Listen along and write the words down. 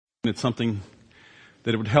It's something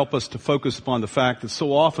that it would help us to focus upon the fact that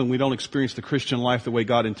so often we don't experience the Christian life the way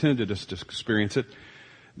God intended us to experience it.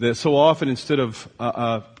 That so often instead of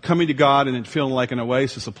coming to God and it feeling like an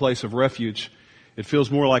oasis, a place of refuge, it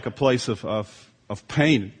feels more like a place of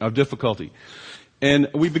pain, of difficulty.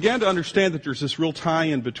 And we began to understand that there's this real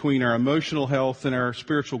tie-in between our emotional health and our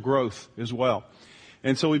spiritual growth as well.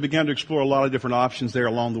 And so we began to explore a lot of different options there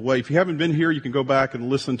along the way. If you haven't been here, you can go back and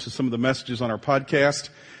listen to some of the messages on our podcast.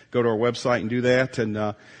 Go to our website and do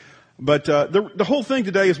that. But the whole thing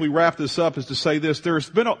today, as we wrap this up, is to say this: there's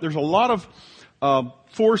a lot of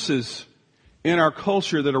forces in our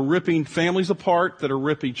culture that are ripping families apart, that are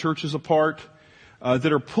ripping churches apart,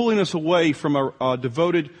 that are pulling us away from a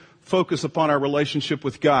devoted focus upon our relationship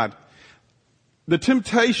with God. The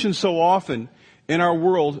temptation so often in our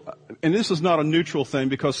world, and this is not a neutral thing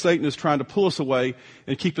because Satan is trying to pull us away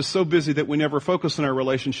and keep us so busy that we never focus on our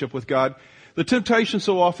relationship with God. The temptation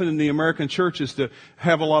so often in the American church is to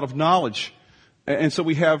have a lot of knowledge. And so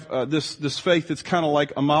we have this faith that's kind of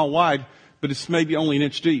like a mile wide, but it's maybe only an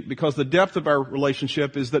inch deep, because the depth of our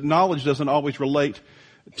relationship is that knowledge doesn't always relate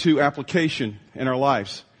to application in our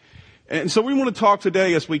lives. And so we want to talk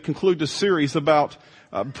today, as we conclude this series, about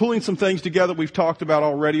pulling some things together we've talked about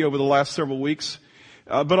already over the last several weeks,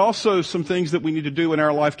 but also some things that we need to do in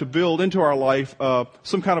our life to build into our life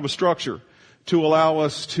some kind of a structure to allow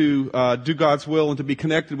us to do God's will and to be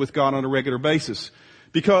connected with God on a regular basis.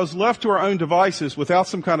 Because left to our own devices, without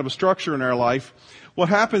some kind of a structure in our life, what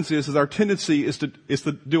happens is our tendency is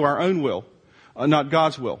to do our own will, not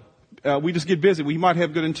God's will. We just get busy. We might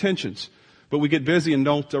have good intentions, but we get busy and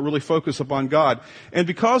don't really focus upon God. And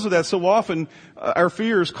because of that, so often our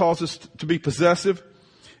fears cause us to be possessive.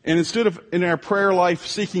 And instead of in our prayer life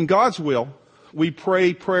seeking God's will, we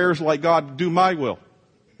pray prayers like, God, do my will.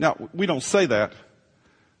 Now, we don't say that,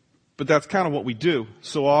 but that's kind of what we do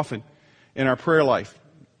so often in our prayer life.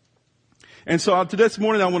 And so this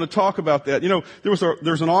morning I want to talk about that. You know, there's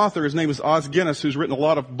an author, his name is Os Guinness, who's written a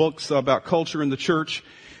lot of books about culture in the church.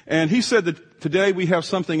 And he said that today we have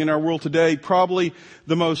something in our world today, probably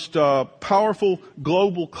the most powerful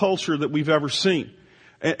global culture that we've ever seen.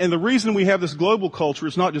 And the reason we have this global culture,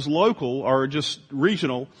 it's not just local or just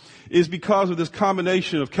regional, is because of this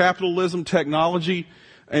combination of capitalism, technology,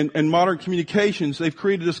 and modern communications. They've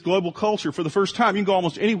created this global culture for the first time. You can go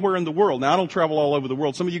almost anywhere in the world. Now, I don't travel all over the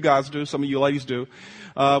world. Some of you guys do. Some of you ladies do,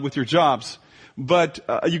 with your jobs. But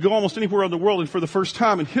you go almost anywhere in the world, and for the first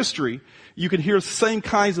time in history, you can hear the same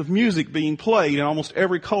kinds of music being played in almost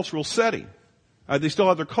every cultural setting. They still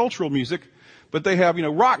have their cultural music, but they have,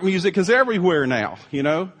 rock music is everywhere now,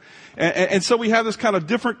 And so we have this kind of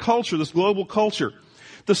different culture, this global culture.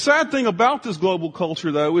 The sad thing about this global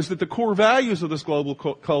culture, though, is that the core values of this global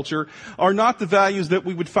culture are not the values that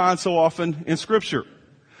we would find so often in Scripture.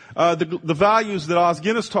 The values that Os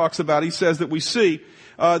Guinness talks about, he says that we see,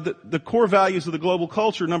 the core values of the global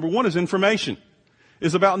culture, number one is information.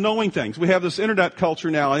 Is about knowing things. We have this internet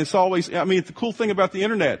culture now, and it's always, the cool thing about the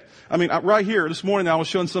internet. Right here, this morning I was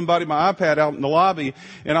showing somebody my iPad out in the lobby,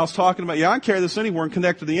 and I was talking about, I can carry this anywhere and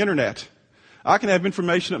connect to the internet. I can have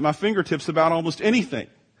information at my fingertips about almost anything.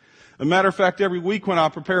 As a matter of fact, every week when I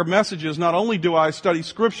prepare messages, not only do I study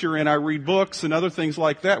Scripture and I read books and other things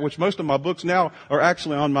like that, which most of my books now are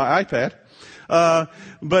actually on my iPad,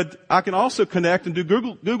 but I can also connect and do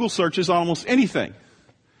Google searches on almost anything.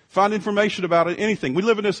 Find information about anything. We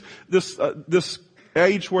live in this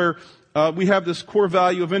age where we have this core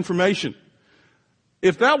value of information.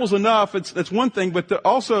 If that was enough, that's one thing, but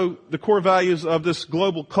also the core values of this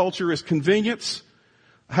global culture is convenience,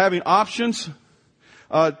 having options,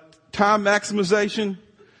 time maximization,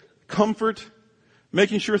 comfort,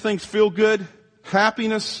 making sure things feel good,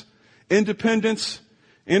 happiness, independence,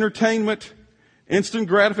 entertainment, instant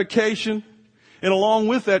gratification. And along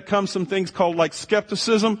with that comes some things called like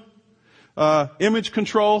skepticism, image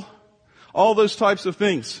control, all those types of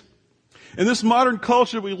things. And this modern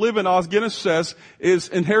culture we live in, Os Guinness says, is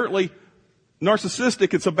inherently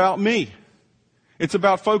narcissistic. It's about me. It's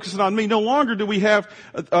about focusing on me. No longer do we have,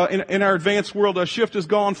 in our advanced world, a shift has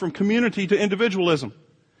gone from community to individualism.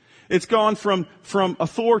 It's gone from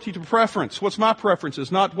authority to preference. What's my preferences?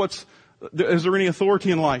 Not is there any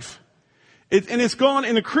authority in life? And it's gone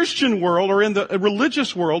in the Christian world or in the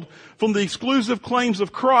religious world from the exclusive claims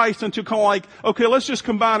of Christ into kind of like, okay, let's just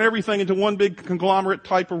combine everything into one big conglomerate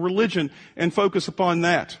type of religion and focus upon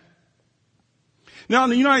that. Now in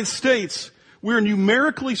the United States, we're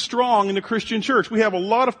numerically strong in the Christian church. We have a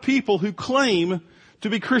lot of people who claim to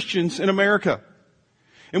be Christians in America.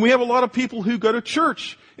 And we have a lot of people who go to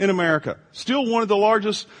church in America. Still one of the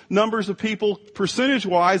largest numbers of people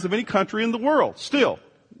percentage-wise of any country in the world. Still.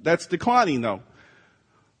 That's declining though.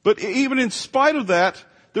 But even in spite of that,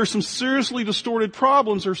 there's some seriously distorted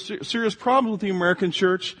problems or serious problems with the American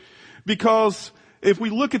church, because if we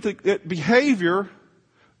look at behavior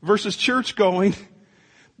versus church going,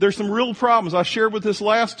 there's some real problems. I shared with this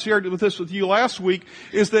with you last week,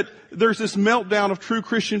 is that there's this meltdown of true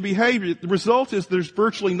Christian behavior. The result is there's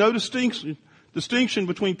virtually no distinction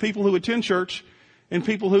between people who attend church and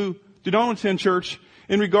people who don't attend church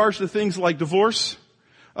in regards to things like divorce,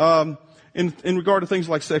 in regard to things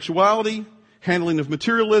like sexuality, handling of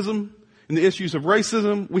materialism, and the issues of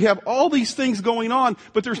racism. We have all these things going on,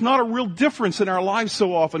 but there's not a real difference in our lives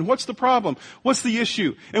so often. What's the problem? What's the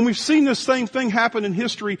issue? And we've seen this same thing happen in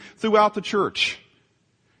history throughout the church.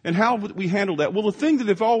 And how would we handle that? Well, the thing that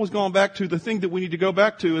I've always gone back to, the thing that we need to go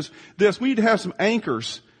back to is this. We need to have some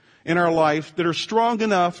anchors in our life that are strong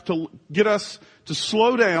enough to get us to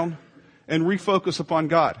slow down and refocus upon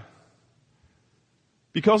God.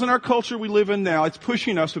 Because in our culture we live in now, it's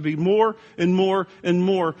pushing us to be more and more and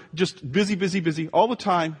more just busy, busy, busy all the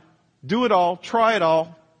time. Do it all, try it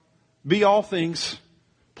all, be all things,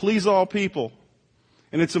 please all people.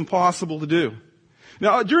 And it's impossible to do.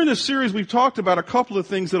 Now, during this series, we've talked about a couple of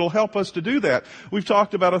things that will help us to do that. We've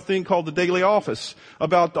talked about a thing called the daily office,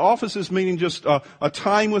 about the offices meaning just a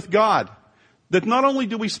time with God. That not only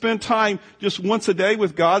do we spend time just once a day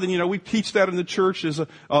with God, and we teach that in the church as a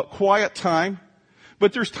quiet time,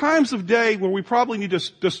 but there's times of day where we probably need to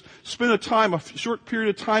just spend a short period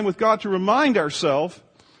of time with God to remind ourselves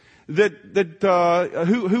that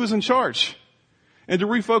who is in charge, and to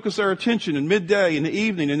refocus our attention in midday, in the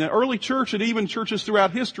evening. And the early church, and even churches throughout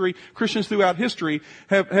history, Christians throughout history,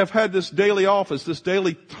 have had this daily office, this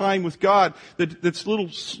daily time with God that's little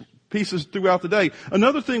pieces throughout the day.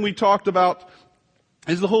 Another thing we talked about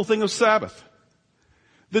is the whole thing of Sabbath.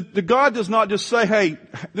 The God does not just say, hey,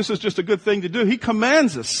 this is just a good thing to do. He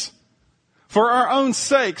commands us for our own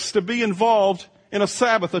sakes to be involved in a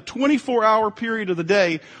Sabbath, a 24-hour period of the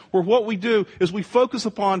day where what we do is we focus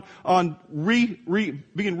upon being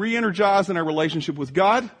re-energized in our relationship with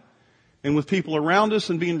God and with people around us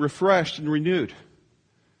and being refreshed and renewed.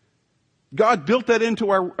 God built that into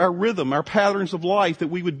our rhythm, our patterns of life, that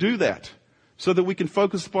we would do that so that we can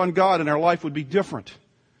focus upon God and our life would be different.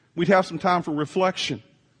 We'd have some time for reflection.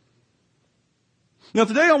 Now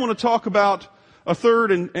today I want to talk about a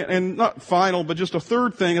third and not final, but just a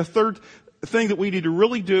third thing that we need to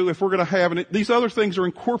really do if we're going to have, and these other things are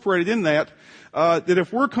incorporated in that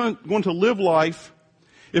if we're going to live life,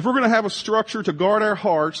 if we're going to have a structure to guard our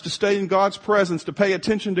hearts, to stay in God's presence, to pay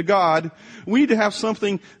attention to God, we need to have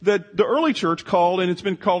something that the early church called, and it's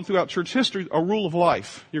been called throughout church history, a rule of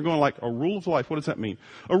life. You're going like, a rule of life? What does that mean?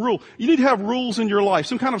 A rule. You need to have rules in your life,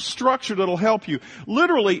 some kind of structure that'll help you.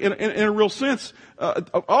 Literally, in a real sense,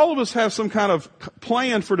 all of us have some kind of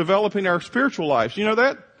plan for developing our spiritual lives. You know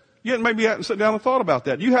that? Maybe you haven't sat down and thought about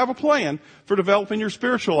that. You have a plan for developing your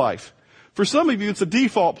spiritual life. For some of you, it's a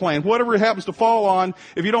default plan. Whatever it happens to fall on,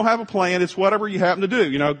 if you don't have a plan, it's whatever you happen to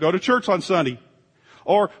do. Go to church on Sunday.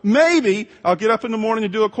 Or maybe I'll get up in the morning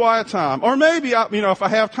and do a quiet time. Or maybe, if I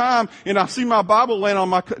have time and I see my Bible laying on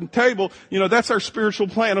my table, that's our spiritual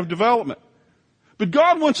plan of development. But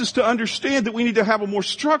God wants us to understand that we need to have a more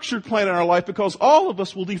structured plan in our life, because all of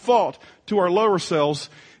us will default to our lower selves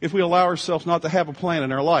if we allow ourselves not to have a plan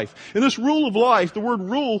in our life. And this rule of life, the word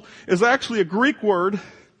rule, is actually a Greek word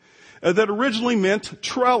that originally meant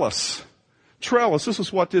trellis. Trellis, this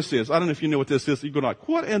is what this is. I don't know if you know what this is. You go like,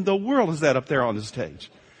 what in the world is that up there on this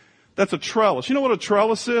stage? That's a trellis. You know what a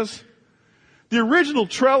trellis is? The original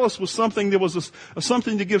trellis was something that was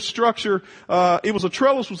something to give structure. A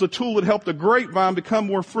trellis was a tool that helped a grapevine become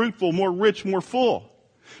more fruitful, more rich, more full.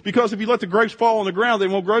 Because if you let the grapes fall on the ground, they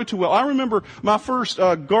won't grow too well. I remember my first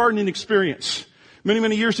gardening experience many,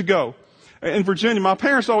 many years ago. In Virginia, my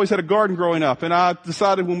parents always had a garden growing up, and I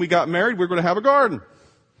decided when we got married we were going to have a garden.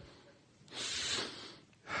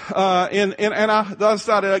 And I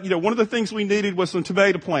decided, one of the things we needed was some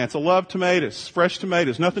tomato plants. I love tomatoes, fresh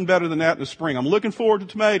tomatoes. Nothing better than that in the spring. I'm looking forward to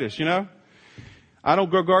tomatoes, I don't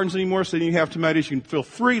grow gardens anymore, so you have tomatoes. You can feel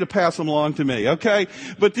free to pass them along to me, okay?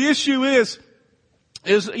 But the issue is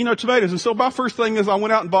tomatoes. And so my first thing is I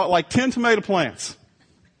went out and bought like 10 tomato plants.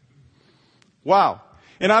 Wow.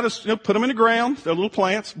 And I just put them in the ground, they're little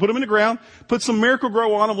plants, put them in the ground, put some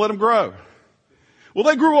Miracle-Gro on them, let them grow. Well,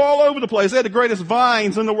 they grew all over the place. They had the greatest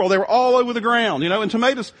vines in the world. They were all over the ground, and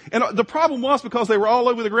tomatoes. And the problem was because they were all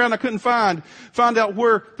over the ground, I couldn't find out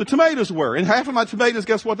where the tomatoes were. And half of my tomatoes,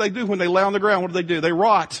 guess what they do when they lay on the ground? What do? They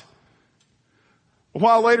rot. A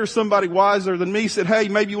while later, somebody wiser than me said, hey,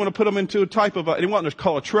 maybe you want to put them into a type of it wasn't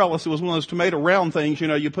called a trellis. It was one of those tomato round things,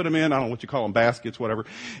 you put them in, I don't know what you call them, baskets, whatever.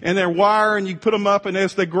 And they're wire, and you put them up, and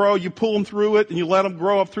as they grow, you pull them through it, and you let them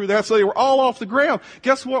grow up through that. So they were all off the ground.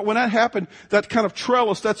 Guess what? When that happened, that kind of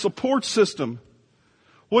trellis, that support system,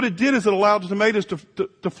 what it did is it allowed the tomatoes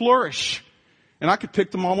to flourish. And I could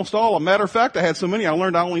pick them almost all. As a matter of fact, I had so many, I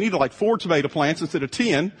learned I only needed like 4 tomato plants instead of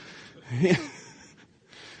 10.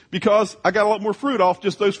 Because I got a lot more fruit off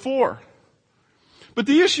just those 4. But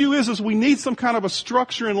the issue is we need some kind of a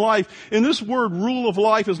structure in life. And this word rule of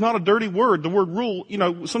life is not a dirty word. The word rule,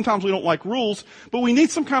 sometimes we don't like rules, but we need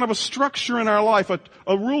some kind of a structure in our life.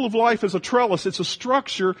 A rule of life is a trellis. It's a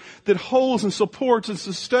structure that holds and supports and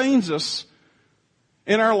sustains us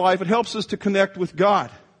in our life. It helps us to connect with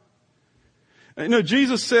God.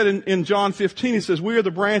 Jesus said in John 15, he says, we are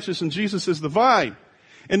the branches and Jesus is the vine.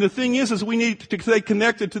 And the thing is we need to stay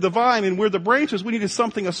connected to the vine, and we're the branches. We need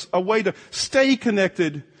a way to stay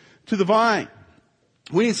connected to the vine.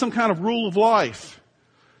 We need some kind of rule of life,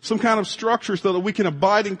 some kind of structure so that we can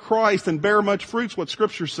abide in Christ and bear much fruit, what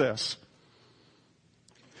Scripture says.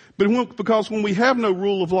 Because when we have no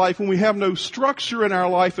rule of life, when we have no structure in our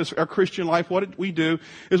life, as our Christian life, what we do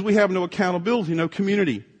is we have no accountability, no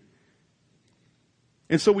community.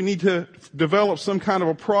 And so we need to develop some kind of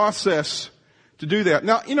a process to do that.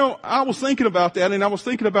 Now, I was thinking about that, and I was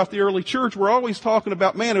thinking about the early church. We're always talking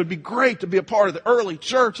about, man, it would be great to be a part of the early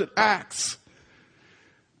church at Acts.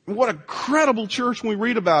 And what a incredible church when we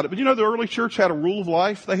read about it. But the early church had a rule of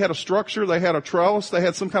life. They had a structure. They had a trellis. They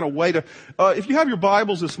had some kind of way to, if you have your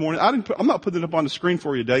Bibles this morning, I'm not putting it up on the screen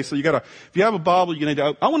for you today, so if you have a Bible, you need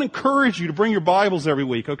to, I want to encourage you to bring your Bibles every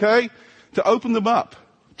week, okay? To open them up,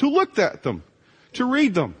 to look at them, to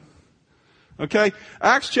read them. Okay,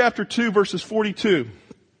 Acts chapter 2 verses 42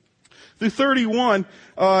 through 31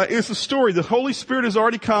 is the story. The Holy Spirit has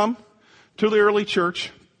already come to the early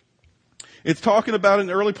church. It's talking about in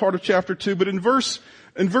the early part of chapter 2, but in verse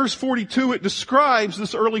 42 it describes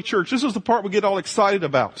this early church. This is the part we get all excited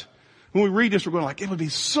about. When we read this, we're going like, it would be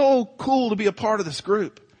so cool to be a part of this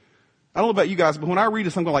group. I don't know about you guys, but when I read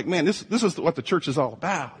this, I'm going like, man, this is what the church is all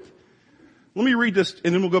about. Let me read this,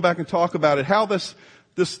 and then we'll go back and talk about it. How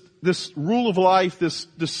this rule of life, this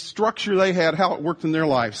structure they had, how it worked in their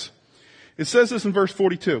lives. It says this in verse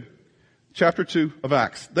 42, chapter 2 of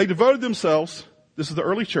Acts. They devoted themselves, this is the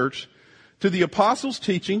early church, to the apostles'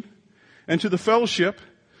 teaching, and to the fellowship,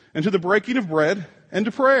 and to the breaking of bread, and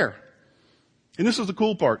to prayer. And this is the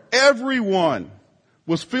cool part. Everyone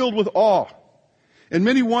was filled with awe, and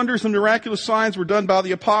many wonders and miraculous signs were done by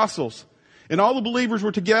the apostles. And all the believers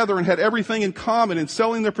were together and had everything in common, and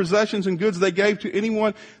selling their possessions and goods they gave to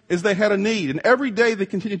anyone as they had a need. And every day they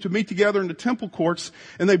continued to meet together in the temple courts,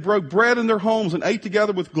 and they broke bread in their homes and ate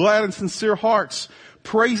together with glad and sincere hearts,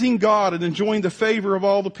 praising God and enjoying the favor of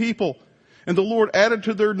all the people. And the Lord added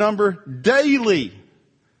to their number daily,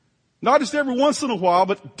 not just every once in a while,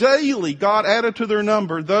 but daily, God added to their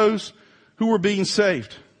number those who were being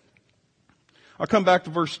saved. I'll come back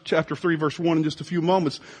to chapter 3, verse 1 in just a few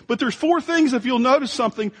moments. But there's 4 things, if you'll notice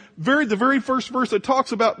something, the very first verse that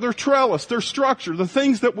talks about their trellis, their structure, the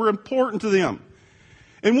things that were important to them.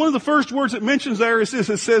 And one of the first words it mentions there is this.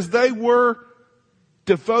 It says they were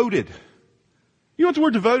devoted. You know what the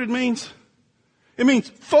word devoted means? It means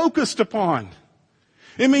focused upon.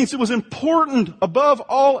 It means it was important above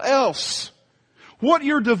all else. What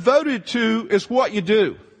you're devoted to is what you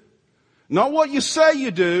do. Not what you say you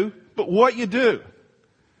do, but what you do.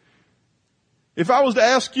 If I was to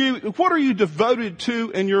ask you, what are you devoted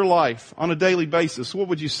to in your life on a daily basis? What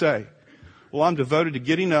would you say? Well, I'm devoted to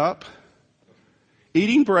getting up,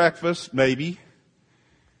 eating breakfast, maybe,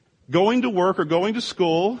 going to work or going to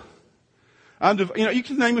school. You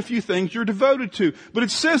can name a few things you're devoted to. But it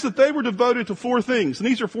says that they were devoted to 4 things. And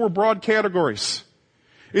these are 4 broad categories.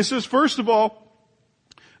 It says, first of all,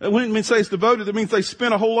 when it says devoted, it means they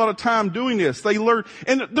spent a whole lot of time doing this. They learned.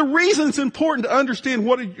 And the reason it's important to understand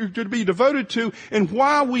what you're to be devoted to and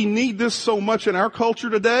why we need this so much in our culture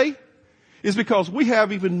today is because we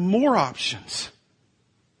have even more options.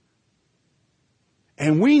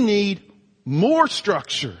 And we need more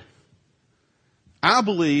structure, I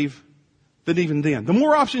believe, than even then. The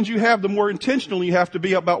more options you have, the more intentional you have to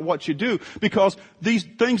be about what you do. Because these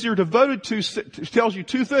things you're devoted to tells you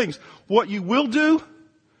 2 things. What you will do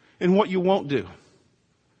and what you won't do.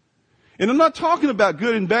 And I'm not talking about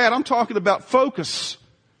good and bad. I'm talking about focus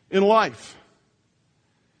in life.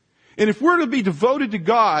 And if we're to be devoted to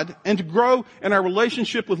God and to grow in our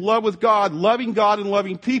relationship with God and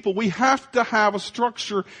loving people, we have to have a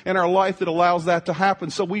structure in our life that allows that to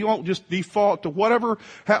happen. So we won't just default to whatever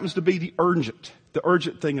happens to be the urgent. the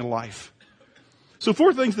urgent thing in life. So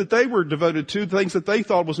 4 things that they were devoted to, things that they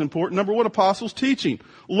thought was important. Number 1, apostles' teaching,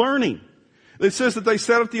 learning. It says that they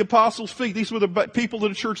sat at the apostles' feet. These were the people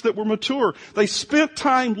in the church that were mature. They spent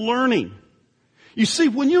time learning. You see,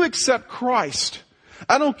 when you accept Christ,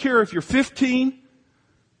 I don't care if you're 15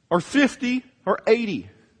 or 50 or 80.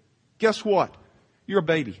 Guess what? You're a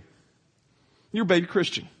baby. You're a baby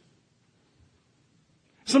Christian.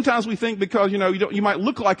 Sometimes we think because, you might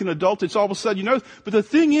look like an adult, it's all of a sudden, but the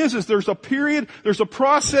thing is there's a period, there's a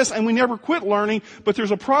process, and we never quit learning, but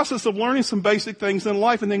there's a process of learning some basic things in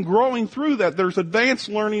life and then growing through that. There's advanced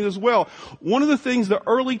learning as well. One of the things the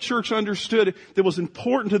early church understood that was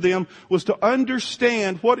important to them was to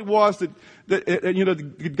understand what it was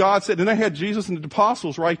that God said, and they had Jesus and the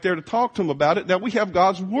apostles right there to talk to them about it. Now we have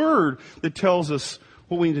God's Word that tells us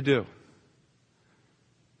what we need to do.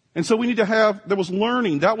 And so there was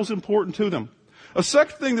learning. That was important to them. A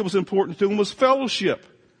second thing that was important to them was fellowship.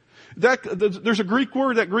 There's a Greek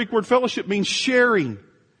word, that Greek word fellowship means sharing.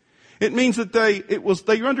 It means that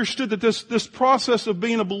they understood that this process of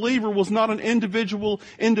being a believer was not an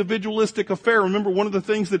individualistic affair. Remember, one of the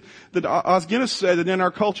things that Os Guinness said that in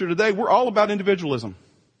our culture today, we're all about individualism.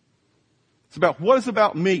 It's about what is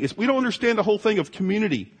about me. We don't understand the whole thing of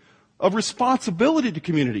community, of responsibility to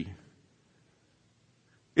community.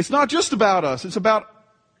 It's not just about us. It's about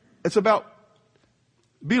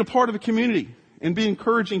being a part of a community and being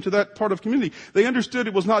encouraging to that part of the community. They understood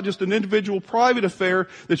it was not just an individual private affair,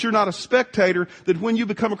 that you're not a spectator, that when you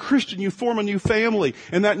become a Christian, you form a new family.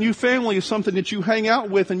 And that new family is something that you hang out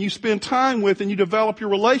with and you spend time with and you develop your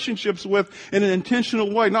relationships with in an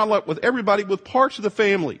intentional way, not like with everybody, with parts of the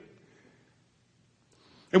family.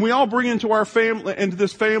 And we all bring into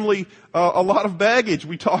this family, a lot of baggage.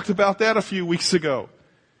 We talked about that a few weeks ago.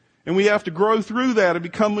 And we have to grow through that and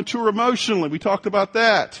become mature emotionally. We talked about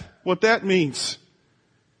that, what that means.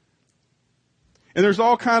 And there's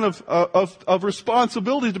all kind of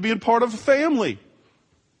responsibilities to being part of a family.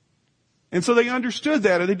 And so they understood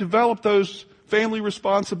that and they developed those family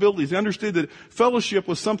responsibilities. They understood that fellowship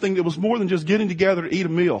was something that was more than just getting together to eat a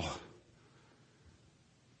meal.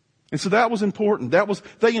 And so that was important.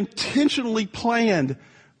 They intentionally planned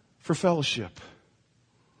for fellowship.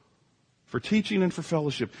 For teaching and for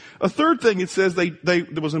fellowship. A third thing it says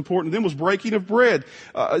that was important to them was breaking of bread.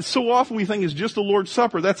 So often we think it's just the Lord's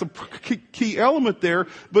Supper. That's a key element there.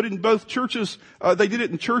 But in both churches, they did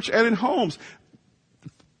it in church and in homes.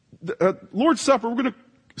 Lord's Supper, we're going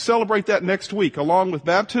to celebrate that next week, along with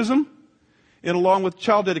baptism and along with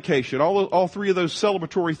child dedication. All 3 of those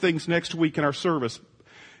celebratory things next week in our service.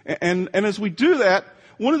 And as we do that,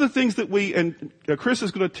 one of the things that Chris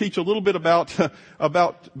is going to teach a little bit about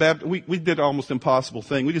baptism. We did an almost impossible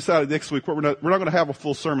thing. We decided next week we're not going to have a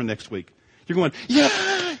full sermon next week. You're going,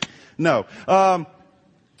 yeah! No. We're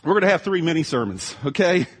going to have 3 mini sermons,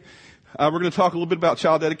 okay? We're going to talk a little bit about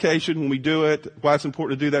child dedication when we do it, why it's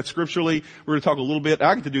important to do that scripturally. We're going to talk a little bit.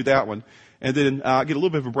 I get to do that one. And then I'll get a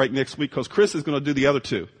little bit of a break next week because Chris is going to do the other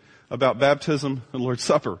 2 about baptism and Lord's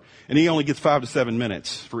Supper. And he only gets 5 to 7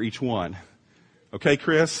 minutes for each one. Okay,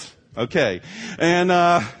 Chris? Okay. And,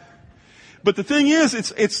 but the thing is,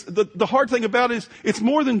 it's the hard thing about it is, it's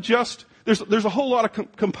more than just, there's a whole lot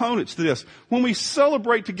of components to this. When we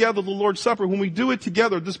celebrate together the Lord's Supper, when we do it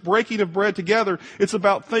together, this breaking of bread together, it's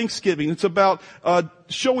about Thanksgiving. It's about,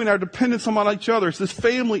 showing our dependence on each other. It's a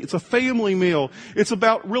family meal. It's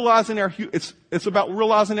about realizing it's about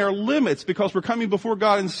realizing our limits because we're coming before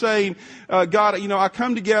God and saying, God, I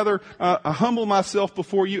come together, I humble myself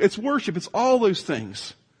before you. It's worship. It's all those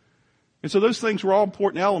things. And so those things were all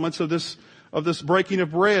important elements of this breaking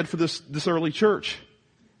of bread for this early church.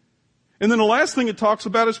 And then the last thing it talks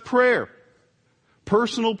about is prayer.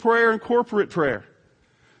 Personal prayer and corporate prayer.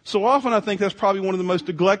 So often I think that's probably one of the most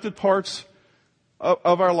neglected parts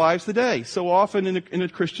of our lives today. So often in a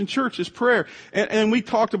Christian church is prayer. And we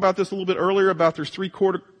talked about this a little bit earlier about there's 3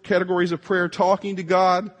 categories of prayer: talking to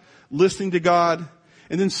God, listening to God,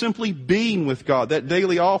 and then simply being with God, that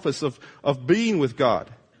daily office of being with God.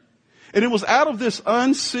 And it was out of this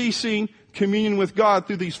unceasing communion with God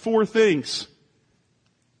through these 4 things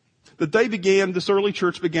that this early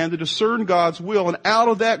church began to discern God's will, and out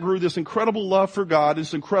of that grew this incredible love for God,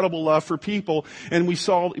 this incredible love for people, and we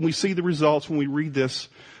see the results when we read this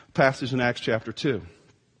passage in Acts chapter 2.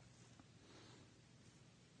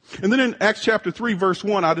 And then in Acts chapter 3, verse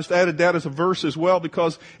 1, I just added that as a verse as well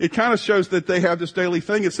because it kind of shows that they have this daily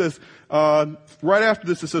thing. It says, right after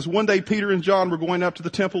this, it says, one day Peter and John were going up to the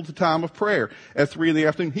temple at the time of prayer at 3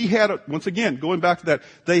 p.m. He had, once again, going back to that,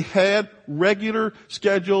 they had regular,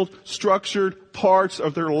 scheduled, structured parts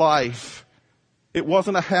of their life It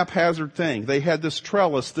wasn't a haphazard thing. They had this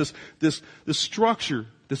trellis, this structure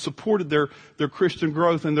that supported their Christian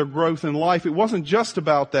growth and their growth in life. It wasn't just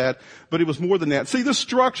about that, but it was more than that. See, this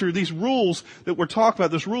structure, these rules that we're talking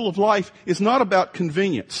about, this rule of life, is not about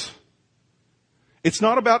convenience. It's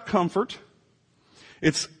not about comfort.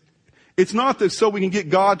 It's not that so we can get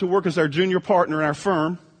God to work as our junior partner in our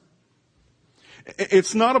firm.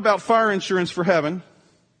 It's not about fire insurance for heaven.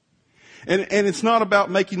 And it's not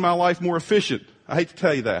about making my life more efficient. I hate to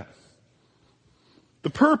tell you that. The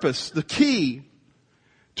purpose, the key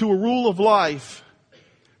to a rule of life,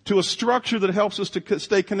 to a structure that helps us to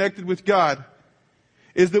stay connected with God,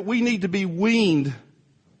 is that we need to be weaned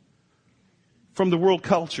from the world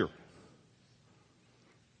culture,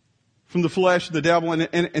 from the flesh, the devil,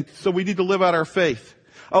 and so we need to live out our faith.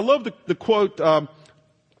 I love the quote, one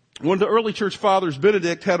of the early church fathers,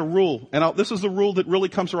 Benedict, had a rule, and this is the rule that really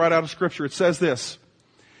comes right out of Scripture. It says this.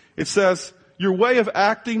 It says, your way of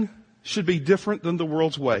acting should be different than the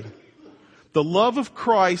world's way. The love of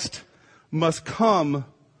Christ must come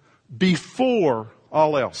before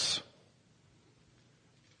all else.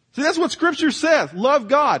 See, that's what Scripture says. Love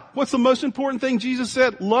God. What's the most important thing Jesus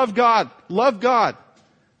said? Love God. Love God.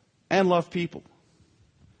 And love people.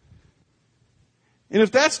 And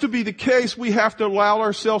if that's to be the case, we have to allow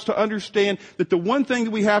ourselves to understand that the one thing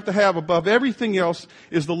that we have to have above everything else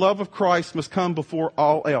is the love of Christ must come before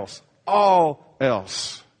all else. All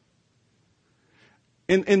else.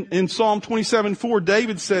 In Psalm 27:4,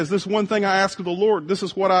 David says, this one thing I ask of the Lord, this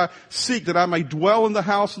is what I seek, that I may dwell in the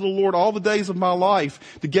house of the Lord all the days of my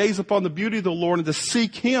life, to gaze upon the beauty of the Lord and to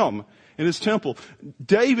seek Him in His temple.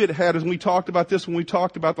 David had, as we talked about this when we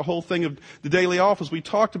talked about the whole thing of the daily office, we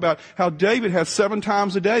talked about how David has 7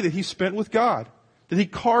 times a day that he spent with God, that he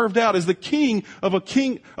carved out as the king of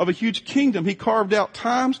a huge kingdom. He carved out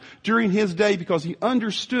times during his day because he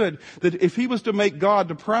understood that if he was to make God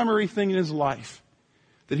the primary thing in his life,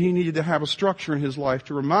 that he needed to have a structure in his life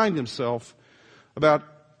to remind himself about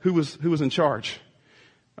who was in charge.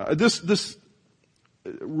 This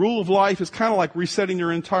rule of life is kind of like resetting your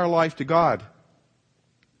entire life to God.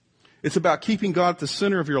 It's about keeping God at the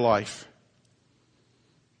center of your life.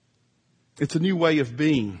 It's a new way of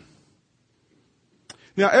being.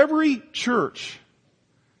 Now, every church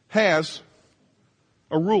has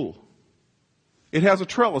a rule. It has a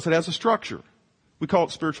trellis. It has a structure. We call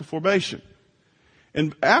it spiritual formation.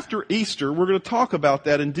 And after Easter, we're going to talk about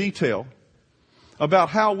that in detail, about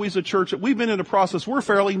how we as a church, we've been in a process, we're a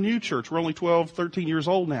fairly new church. We're only 12, 13 years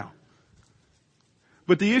old now.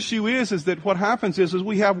 But the issue is that what happens is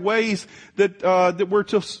we have ways that we're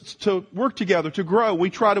to work together, to grow. We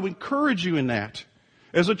try to encourage you in that.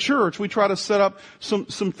 As a church, we try to set up some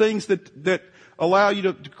things that allow you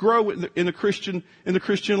to grow in the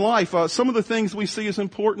Christian life. Some of the things we see as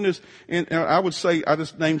important is, and I would say, I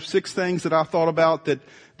just named 6 things that I thought about that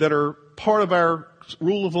are part of our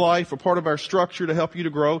rule of life or part of our structure to help you to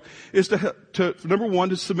grow, is to number 1,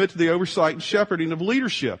 to submit to the oversight and shepherding of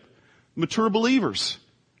leadership, mature believers.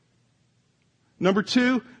 Number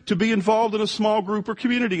 2, to be involved in a small group or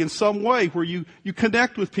community in some way where you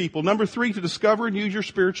connect with people. Number 3, to discover and use your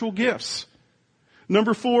spiritual gifts.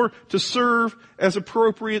 Number 4, to serve as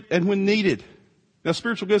appropriate and when needed. Now,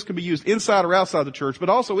 spiritual gifts can be used inside or outside the church, but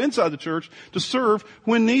also inside the church to serve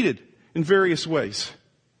when needed in various ways.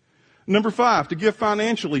 Number 5, to give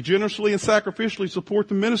financially, generously, and sacrificially support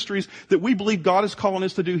the ministries that we believe God is calling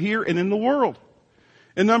us to do here and in the world.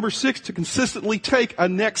 And number 6, to consistently take a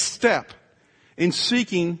next step in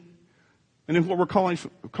seeking, and in what we're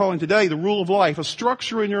calling today, the rule of life, a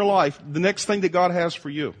structure in your life, the next thing that God has for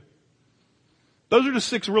you. Those are the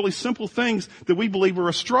 6 really simple things that we believe are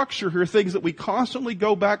a structure here, things that we constantly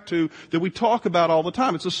go back to, that we talk about all the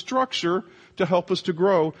time. It's a structure to help us to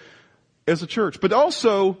grow as a church. But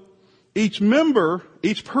also, each member,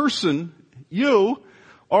 each person, you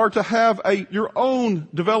are to have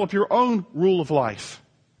develop your own rule of life.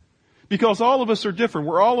 Because all of us are different.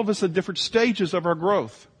 We're all of us at different stages of our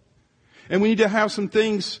growth. And we need to have some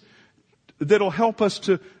things that'll help us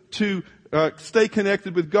to stay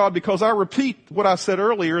connected with God, because I repeat what I said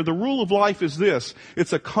earlier, the rule of life is this.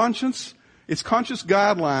 It's conscious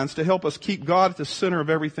guidelines to help us keep God at the center of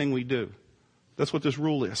everything we do. That's what this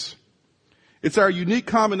rule is. It's our unique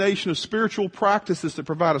combination of spiritual practices that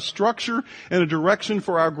provide a structure and a direction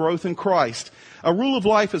for our growth in Christ. A rule of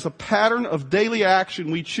life is a pattern of daily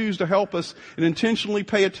action we choose to help us and intentionally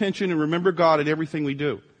pay attention and remember God in everything we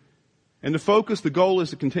do. And the goal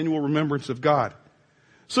is the continual remembrance of God.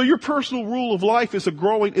 So your personal rule of life is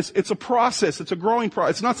it's a process. It's a growing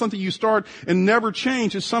process. It's not something you start and never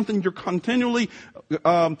change. It's something you're continually,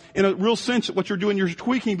 in a real sense, what you're doing, you're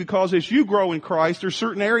tweaking, because as you grow in Christ, there's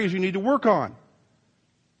certain areas you need to work on.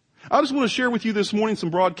 I just want to share with you this morning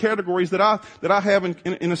some broad categories that I have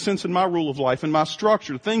in a sense in my rule of life, in my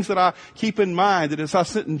structure, things that I keep in mind, that as I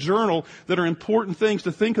sit and journal, that are important things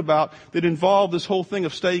to think about, that involve this whole thing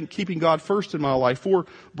of keeping God first in my life. 4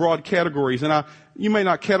 broad categories. And you may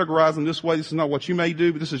not categorize them this way. This is not what you may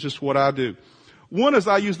do, but this is just what I do. One is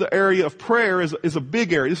I use the area of prayer as a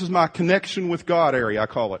big area. This is my connection with God area, I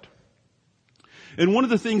call it. And one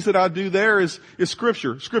of the things that I do there is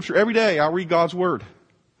Scripture. Scripture. Every day I read God's Word.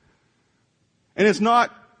 And it's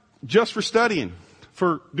not just for studying,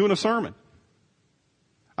 for doing a sermon.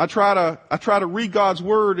 I try to read God's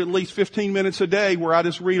Word at least 15 minutes a day, where I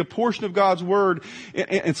just read a portion of God's Word,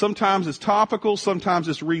 and sometimes it's topical, sometimes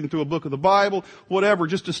it's reading through a book of the Bible, whatever,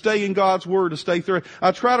 just to stay in God's Word, to stay through it.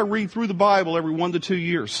 I try to read through the Bible every 1 to 2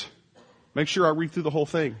 years. Make sure I read through the whole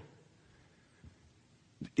thing.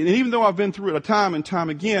 And even though I've been through it time and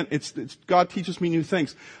time again, God teaches me new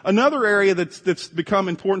things. Another area that's become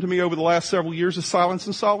important to me over the last several years is silence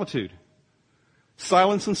and solitude.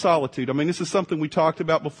 Silence and solitude. I mean, this is something we talked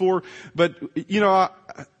about before, but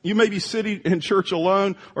you may be sitting in church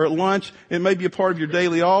alone or at lunch. It may be a part of your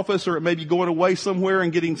daily office, or it may be going away somewhere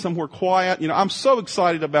and getting somewhere quiet. I'm so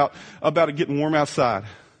excited about it getting warm outside.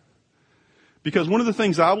 Because one of the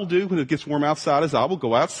things I will do when it gets warm outside is I will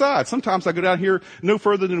go outside. Sometimes I go down here no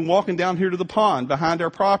further than walking down here to the pond behind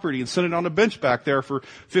our property and sit on a bench back there for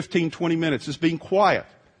 15, 20 minutes, just being quiet.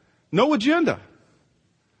 No agenda.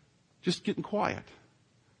 Just getting quiet.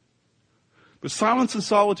 But silence and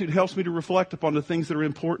solitude helps me to reflect upon the things that are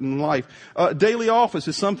important in life. Daily office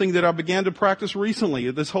is something that I began to practice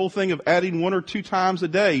recently. This whole thing of adding 1 or 2 times a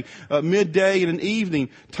day, midday and an evening,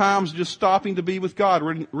 times just stopping to be with God,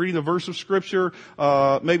 reading a verse of Scripture,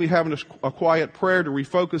 maybe having a quiet prayer to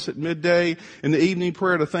refocus at midday, and the evening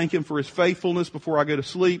prayer to thank Him for His faithfulness before I go to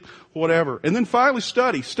sleep, whatever. And then finally,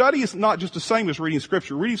 study. Study is not just the same as reading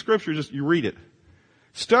Scripture. Reading Scripture is just you read it.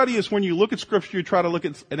 Study is when you look at Scripture, you try to look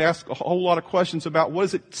at and ask a whole lot of questions about what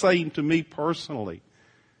is it saying to me personally,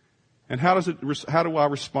 and how do I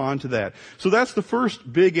respond to that? So that's the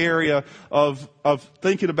first big area of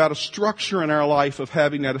thinking about a structure in our life of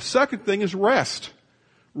having that. A second thing is rest.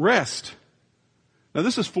 Rest. Now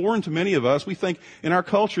this is foreign to many of us. We think in our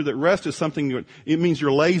culture that rest is something, it means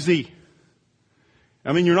you're lazy.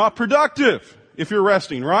 I mean, you're not productive if you're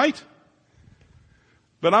resting, right?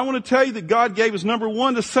 But I want to tell you that God gave us, number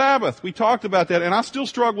 1, the Sabbath. We talked about that, and I still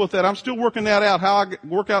struggle with that. I'm still working that out, how I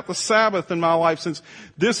work out the Sabbath in my life, since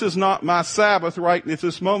this is not my Sabbath right at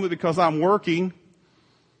this moment because I'm working.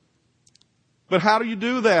 But how do you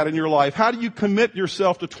do that in your life? How do you commit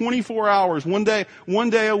yourself to 24 hours, one day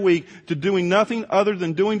a week, to doing nothing other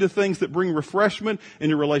than doing the things that bring refreshment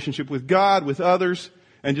in your relationship with God, with others,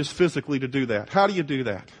 and just physically to do that? How do you do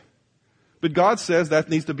that? But God says that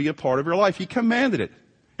needs to be a part of your life. He commanded it.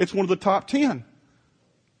 It's one of the top 10.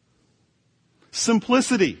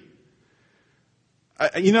 Simplicity.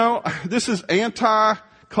 This is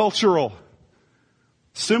anti-cultural.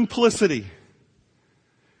 Simplicity.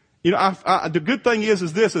 The good thing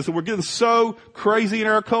is that we're getting so crazy in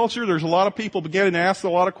our culture. There's a lot of people beginning to ask a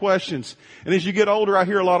lot of questions. And as you get older, I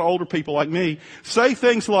hear a lot of older people like me say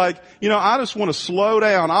things like, I just want to slow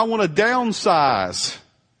down. I want to downsize.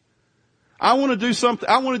 I want to do something.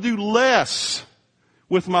 I want to do less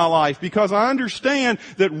with my life, because I understand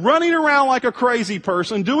that running around like a crazy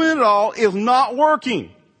person, doing it all, is not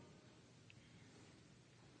working.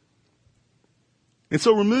 And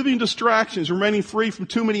so removing distractions, remaining free from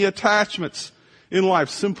too many attachments in life,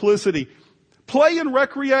 simplicity. Play and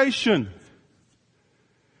recreation.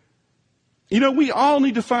 We all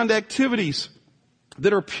need to find activities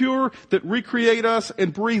that are pure, that recreate us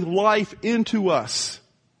and breathe life into us.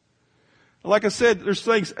 Like I said, there's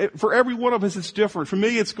things, for every one of us it's different. For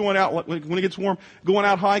me, it's going out, when it gets warm, going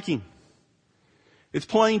out hiking. It's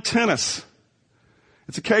playing tennis.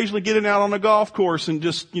 It's occasionally getting out on a golf course and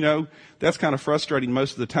just, that's kind of frustrating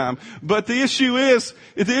most of the time. But the issue is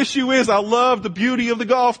I love the beauty of the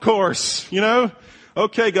golf course,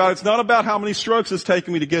 Okay, God, it's not about how many strokes it's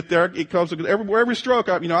taking me to get there. It comes every stroke,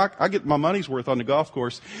 I get my money's worth on the golf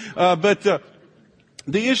course. But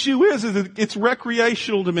the issue is that it's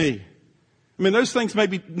recreational to me. I mean, those things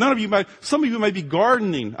some of you may be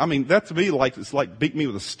gardening. I mean, that to me, it's like beat me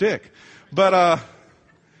with a stick. But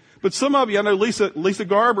some of you, I know Lisa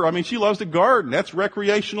Garber, she loves to garden. That's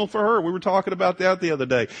recreational for her. We were talking about that the other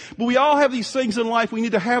day. But we all have these things in life. We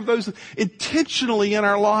need to have those intentionally in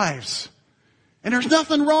our lives. And there's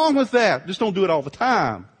nothing wrong with that. Just don't do it all the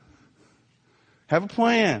time. Have a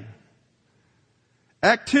plan.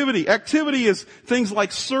 Activity. Activity is things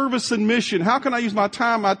like service and mission. How can I use my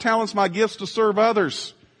time, my talents, my gifts to serve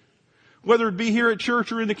others? Whether it be here at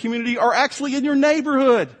church or in the community or actually in your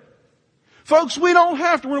neighborhood. Folks, we don't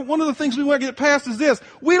have to, one of the things we want to get past is this.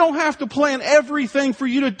 We don't have to plan everything for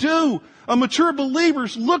you to do. A mature believer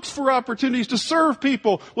looks for opportunities to serve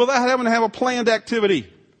people without having to have a planned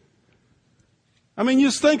activity. I mean, you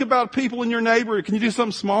just think about people in your neighborhood. Can you do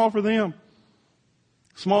something small for them?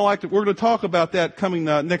 Small active. We're going to talk about that coming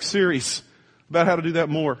next series, about how to do that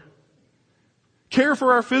more. Care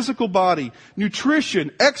for our physical body,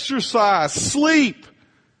 nutrition, exercise, sleep.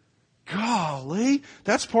 Golly,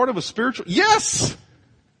 that's part of a spiritual. Yes!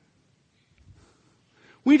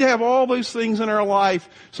 We need to have all those things in our life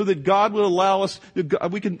so that God will allow us,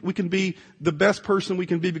 we can be the best person we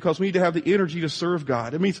can be because we need to have the energy to serve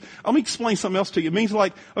God. It means, let me explain something else to you. It means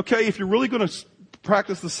like, okay, if you're really going to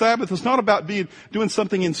practice the Sabbath, it's not about doing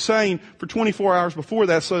something insane for 24 hours before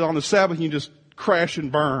that so on the Sabbath you just crash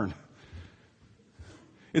and burn.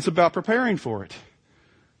 It's about preparing for it.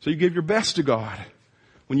 So you give your best to God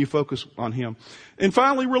when you focus on Him. And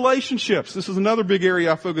finally, relationships. This is another big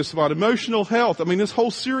area I focus on. Emotional health. I mean, this whole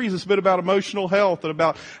series has been about emotional health and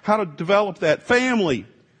about how to develop that. Family.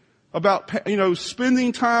 About,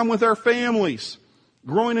 spending time with our families.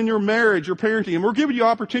 Growing in your marriage, your parenting. And we're giving you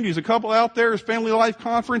opportunities. A couple out there is Family Life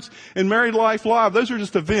Conference and Married Life Live. Those are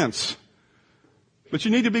just events. But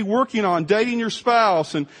you need to be working on dating your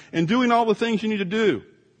spouse and doing all the things you need to do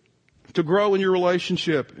to grow in your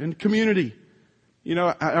relationship and community.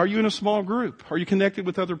 Are you in a small group? Are you connected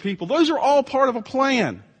with other people? Those are all part of a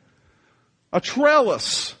plan. A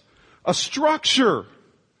trellis. A structure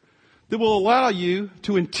that will allow you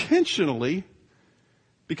to intentionally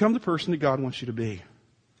become the person that God wants you to be.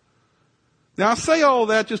 Now I say all of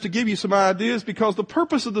that just to give you some ideas because the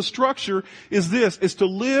purpose of the structure is this, is to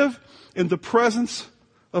live in the presence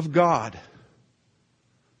of God.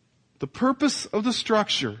 The purpose of the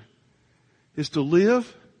structure is to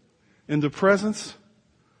live in the presence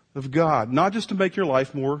of God, not just to make your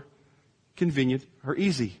life more convenient or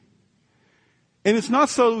easy. And it's not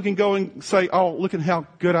so we can go and say, oh, look at how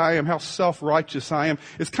good I am, how self-righteous I am.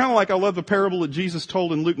 It's kind of like I love the parable that Jesus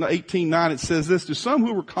told in Luke 18:9. It says this, to some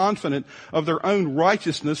who were confident of their own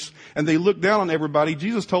righteousness and they looked down on everybody,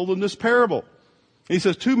 Jesus told them this parable. He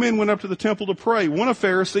says, 2 men went up to the temple to pray, one a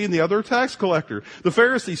Pharisee and the other a tax collector. The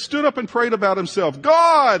Pharisee stood up and prayed about himself.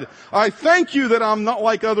 God, I thank you that I'm not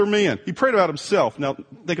like other men. He prayed about himself. Now,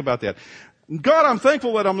 think about that. God, I'm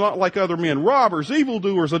thankful that I'm not like other men, robbers,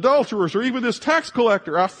 evildoers, adulterers, or even this tax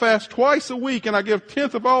collector. I fast twice a week and I give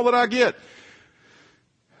 1/10 of all that I get.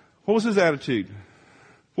 What was his attitude?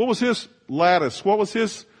 What was his lattice? What was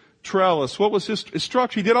his trellis? What was his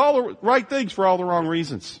structure? He did all the right things for all the wrong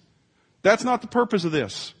reasons. That's not the purpose of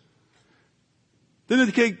this. Then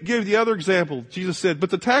he gave the other example. Jesus said,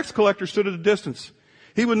 but the tax collector stood at a distance.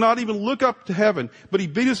 He would not even look up to heaven, but he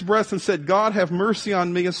beat his breast and said, God, have mercy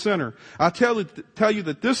on me, a sinner. I tell you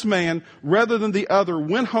that this man, rather than the other,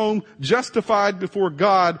 went home justified before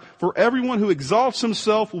God. For everyone who exalts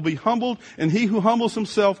himself will be humbled, and he who humbles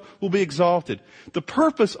himself will be exalted. The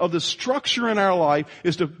purpose of the structure in our life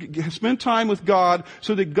is to spend time with God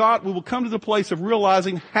so that we will come to the place of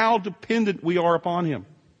realizing how dependent we are upon Him.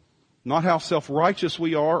 Not how self-righteous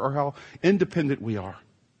we are or how independent we are.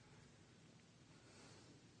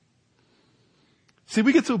 See,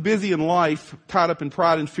 we get so busy in life, tied up in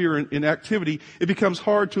pride and fear and inactivity, it becomes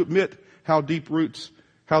hard to admit how deep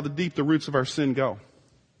the roots of our sin go.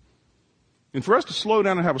 And for us to slow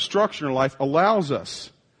down and have a structure in life allows us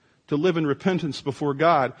to live in repentance before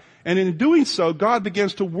God. And in doing so, God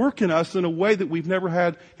begins to work in us in a way that we've never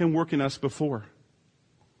had Him work in us before.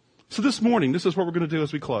 So this morning, this is what we're going to do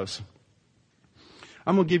as we close.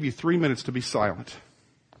 I'm going to give you 3 minutes to be silent.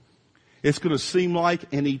 It's going to seem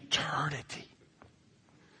like an eternity.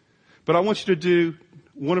 But I want you to do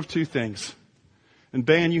one of two things. And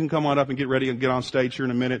band, you can come on up and get ready and get on stage here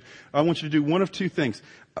in a minute. I want you to do one of two things.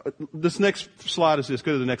 This next slide is this.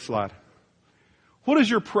 Go to the next slide. What is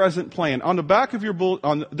your present plan? On the back of your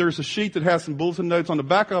there's a sheet that has some bulletin notes. On the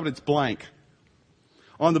back of it, it's blank.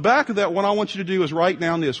 On the back of that, what I want you to do is write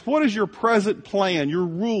down this. What is your present plan, your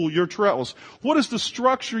rule, your trellis? What is the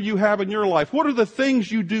structure you have in your life? What are the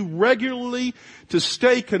things you do regularly to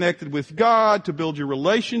stay connected with God, to build your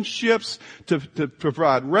relationships, to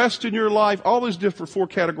provide rest in your life? All those different 4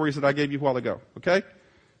 categories that I gave you a while ago, okay?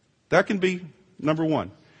 That can be number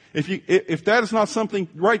 1. If that is not something,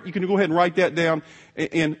 right, you can go ahead and write that down.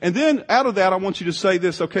 And then out of that, I want you to say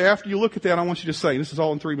this, okay? After you look at that, I want you to say, and this is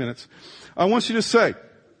all in 3 minutes, I want you to say,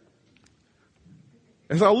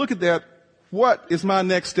 as I look at that, what is my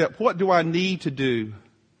next step? What do I need to do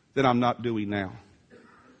that I'm not doing now?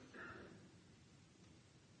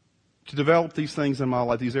 To develop these things in my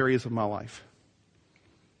life, these areas of my life.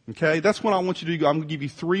 Okay, that's what I want you to do. I'm going to give you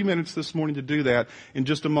 3 minutes this morning to do that in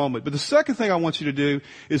just a moment. But the second thing I want you to do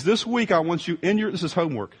is this week I want you this is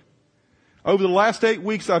homework. Over the last 8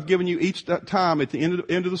 weeks I've given you each time at the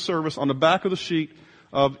end of the service on the back of the sheet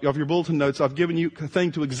of your bulletin notes, I've given you a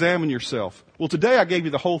thing to examine yourself. Well, today I gave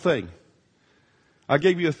you the whole thing. I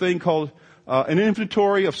gave you a thing called an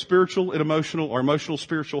inventory of spiritual and emotional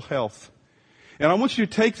spiritual health. And I want you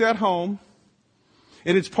to take that home.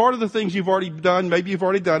 And it's part of the things you've already done. Maybe you've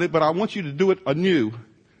already done it, but I want you to do it anew.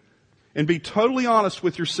 And be totally honest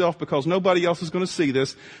with yourself because nobody else is going to see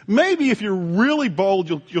this. Maybe if you're really bold,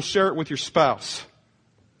 you'll share it with your spouse.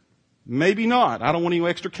 Maybe not. I don't want any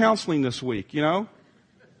extra counseling this week, you know.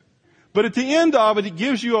 But at the end of it, it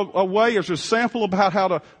gives you a way, there's a sample about how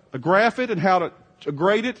to graph it and how to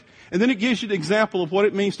grade it. And then it gives you the example of what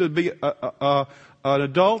it means to be an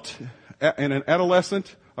adult and an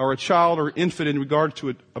adolescent or a child or infant in regard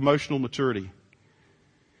to emotional maturity.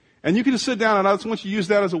 And you can just sit down, and I just want you to use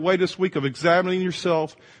that as a way this week of examining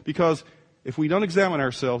yourself, because if we don't examine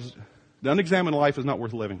ourselves, the unexamined life is not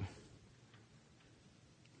worth living.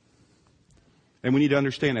 And we need to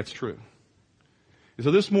understand that's true. And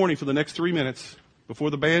so this morning, for the next 3 minutes,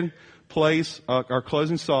 before the band plays our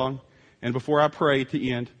closing song, and before I pray at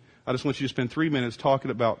the end, I just want you to spend 3 minutes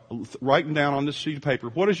talking about, writing down on this sheet of paper,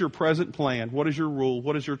 what is your present plan? What is your rule?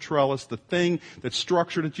 What is your trellis? The thing, that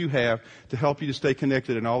structure that you have to help you to stay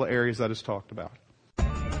connected in all the areas I just talked about.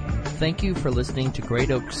 Thank you for listening to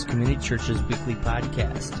Great Oaks Community Church's weekly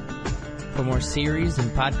podcast. For more series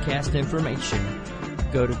and podcast information,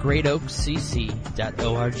 go to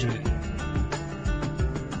greatoakscc.org.